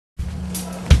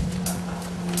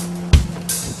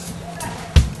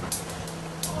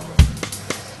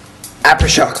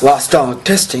Aftershock, lost dog,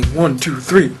 testing, 1, 2,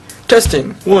 3.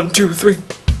 Testing, 1, 2, 3.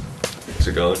 Is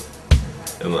it going?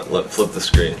 Flip the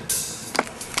screen.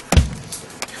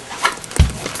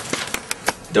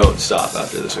 Don't stop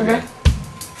after this, okay?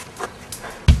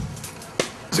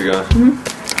 Is it going?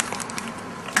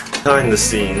 Mm-hmm. Behind the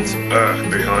scenes.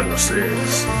 Behind the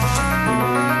scenes.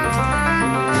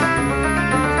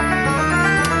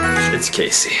 It's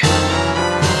Casey.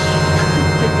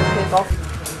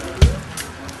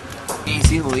 Can you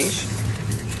see the leash?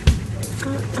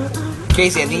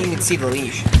 Casey, I think you can see the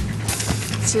leash.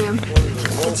 Sam,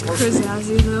 it's crazy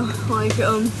azzy though. Like,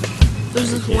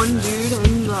 there's this one dude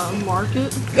in the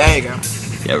market. There you go.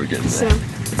 Yeah, we're good. Sam,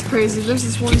 it's crazy. There's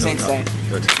this one. Keep saying stay.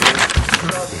 You're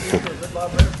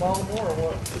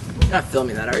not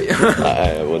filming that, are you?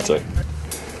 1 sec.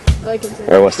 Like it's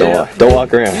Alright, Wes, don't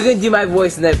walk around. You can do my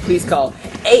voice and then please call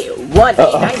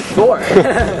 81894.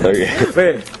 Okay.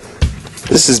 Wait.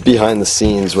 This is behind the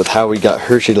scenes with how we got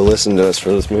Hershey to listen to us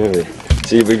for this movie.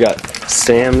 See, we got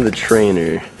Sam the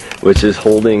trainer, which is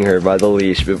holding her by the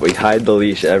leash, but we hide the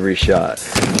leash every shot.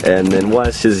 And then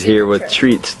Wes is here with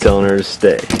treats telling her to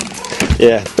stay.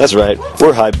 Yeah, that's right.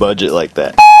 We're high budget like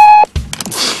that.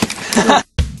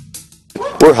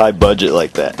 We're high budget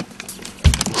like that.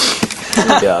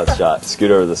 Yeah, that's shot.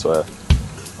 Scoot over this way.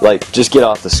 Like, just get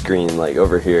off the screen, like,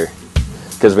 over here.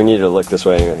 Because we need to look this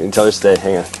way anyway. You can tell her to stay.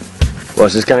 Hang on. Well,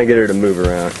 just kind of get her to move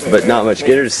around. But not much.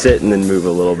 Get her to sit and then move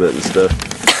a little bit and stuff.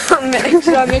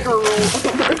 Should I make a roll?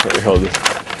 Hold it.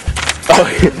 Oh,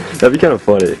 that'd be kind of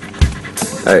funny.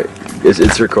 Alright,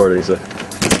 it's recording, so.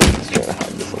 Just trying to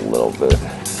hide this a little bit.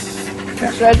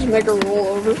 Should I just make a roll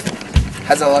over?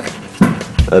 How's that look?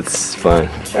 That's fine.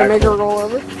 Should I make a roll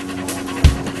over?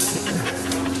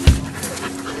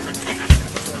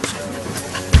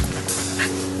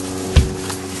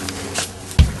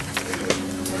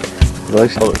 Oh,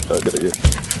 good idea.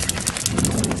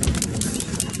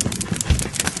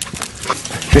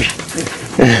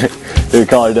 Dude,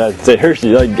 call her dad. Say,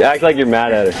 Hershey, like, act like you're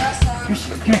mad at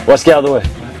her. Let's get out of the way.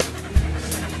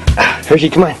 Hershey,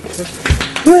 come on.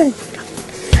 Come on.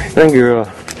 Good girl.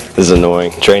 This is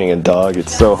annoying. Training a dog,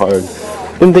 it's so hard.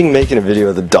 I didn't think making a video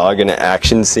of the dog in an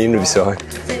action scene would be so hard.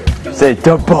 Say,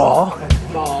 the ball.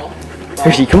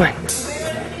 Hershey, come on.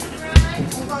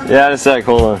 Yeah, in a sec,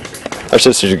 hold on. Our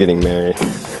sisters are getting married.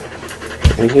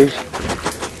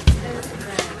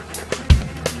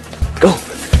 Go.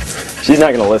 She's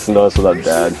not gonna listen to us without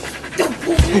Dad.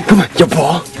 Come on, your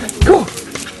ball. Go.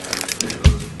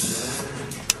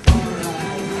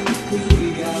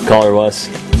 Call her, Wes.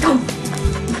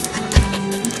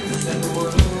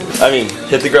 I mean,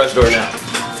 hit the garage door now.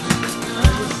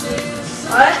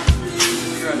 What?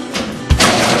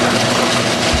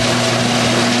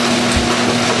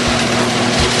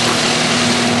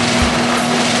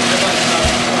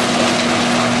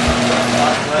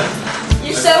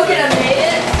 You so could have made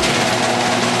it?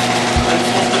 I'm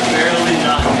supposed to barely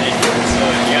not make it, so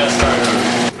you gotta start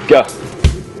over. Go.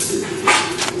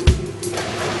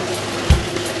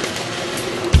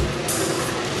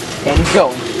 And he's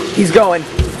going. He's going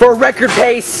for record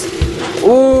pace.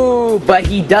 Ooh, but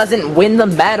he doesn't win the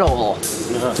medal.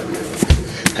 No.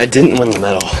 I didn't win the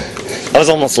medal. That was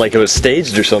almost like it was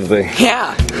staged or something.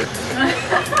 Yeah.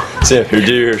 See,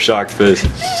 do your shocked face.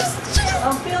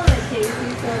 I'm feeling it, Casey.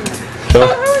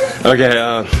 Oh, okay,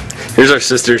 here's our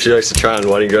sister. She likes to try on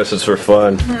wedding dresses for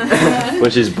fun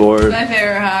when she's bored. My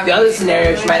favorite hobby. The other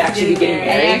scenario, she might actually be getting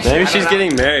married. Maybe she's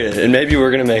getting married, and maybe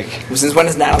we're gonna make. Since when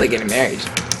is Natalie getting married?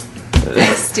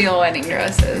 I steal wedding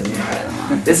dresses.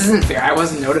 This isn't fair. I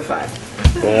wasn't notified.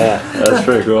 Yeah, that's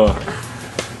pretty cool.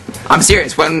 I'm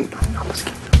serious. When?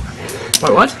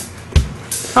 Wait, what?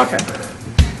 Okay.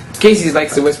 Casey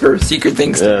likes to whisper secret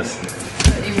things to Yes,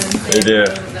 they do.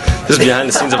 This is behind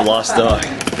the scenes of Lost Dog.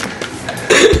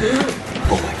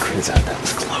 Oh my goodness, that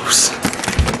was close.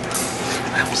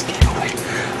 I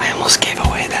almost gave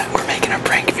away that we're making a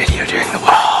prank video during the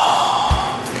wedding.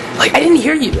 Like, I didn't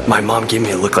hear you though. my mom gave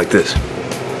me a look like this.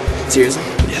 Seriously?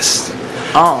 Yes.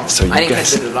 Oh, So you I didn't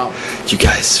guys, catch it at all. you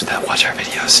guys that watch our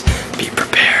videos, be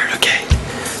prepared, okay?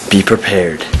 Be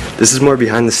prepared. This is more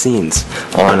behind the scenes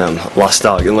on Lost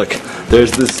Dog. And look,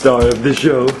 there's the star of the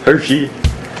show, Hershey,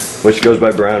 which goes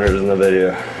by Browners in the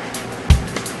video.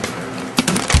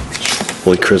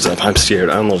 Holy crap, I'm scared.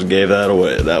 I almost gave that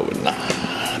away. That would not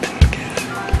have been good.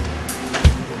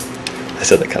 I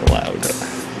said that kind of loud.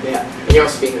 Yeah. And you're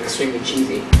also being extremely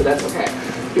cheesy, but that's okay.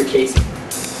 You're Casey.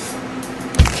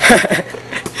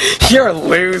 You're a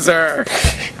loser.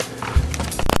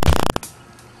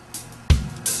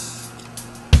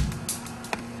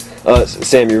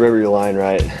 Sam, you remember your line,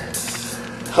 right?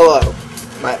 Hello.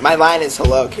 My line is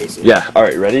hello, Casey. Yeah. All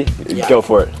right. Ready? Yeah. Go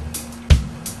for it.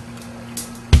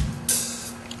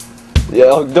 Yeah.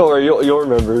 Oh, don't worry. You'll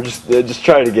remember. Just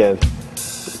try it again.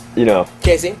 You know.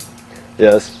 Casey,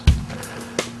 Yes.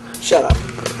 shut up.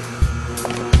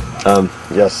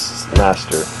 Yes,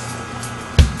 master.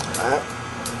 Alright.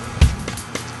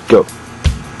 Go.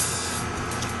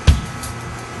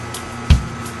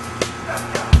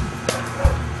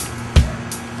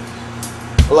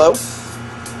 Hello?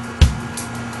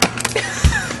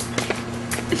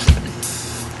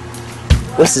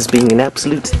 This is being an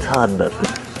absolute toddler.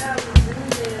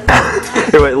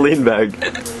 Hey, wait, lean back.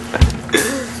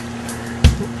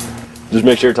 Just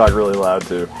make sure you talk really loud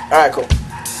too. Alright, cool.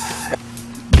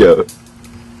 Go.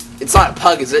 It's not a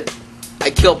pug, is it?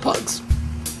 I kill pugs.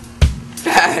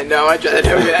 No, I try to do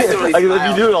it. I totally If smile.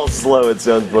 you do it all slow, it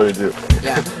sounds funny too.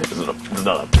 Yeah. It's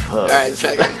not a pug. Alright, let's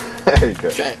try it again. There you go.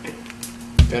 Try it.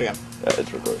 Try it again. Yeah,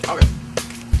 it's recording. Okay.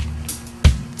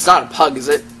 It's not a pug, is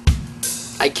it?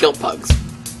 I kill pugs.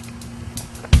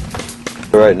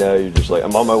 Right now, you're just like,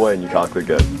 I'm on my way, and you talk like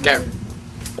that. Okay.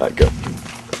 Alright, go.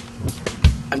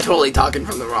 I'm totally talking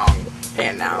from the wrong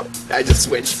hand now. I just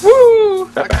switched. Woo!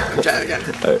 Okay, let's try it again.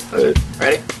 Alright,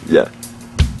 Ready? yeah.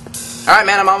 Alright,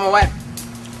 man, I'm on my way.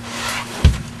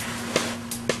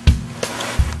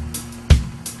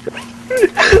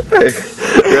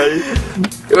 Ready?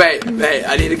 Wait,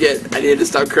 I need to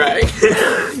stop crying.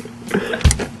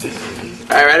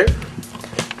 Alright, ready?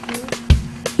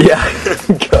 Yeah.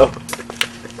 Go.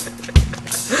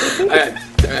 Alright.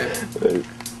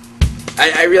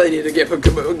 I really need to give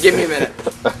me a minute.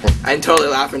 I'm totally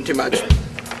laughing too much.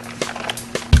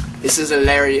 This is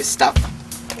hilarious stuff.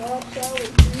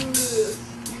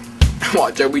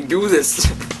 Watch how we do this.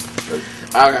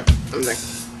 Okay, I'm like,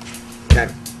 okay.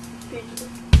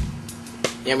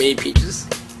 Yeah, we need peaches.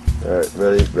 Alright,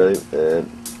 ready, and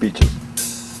beaches.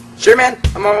 Sure, man.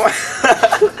 I'm on my way.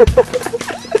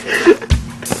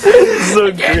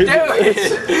 So Can't do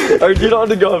it. Alright, you don't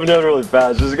have to go up and down really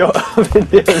fast. Just go up and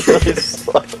down really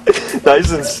slow.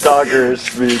 Nice and stalkerish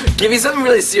speed. Give me something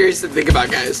really serious to think about,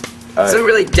 guys. Alright. Something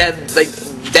really dead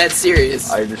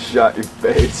serious. I just shot your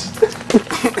face.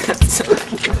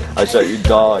 I shot your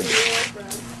dog.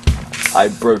 I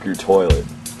broke your toilet.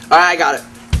 Alright, I got it.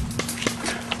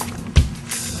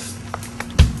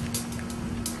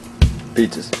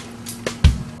 Peaches.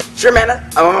 Sure, man.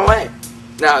 I'm on my way.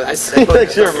 No, I said.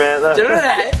 Sure, man.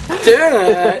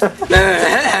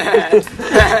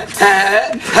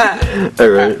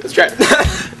 Alright. Let's try it.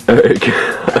 Alright.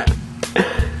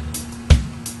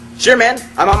 Sure, man.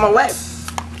 I'm on my way.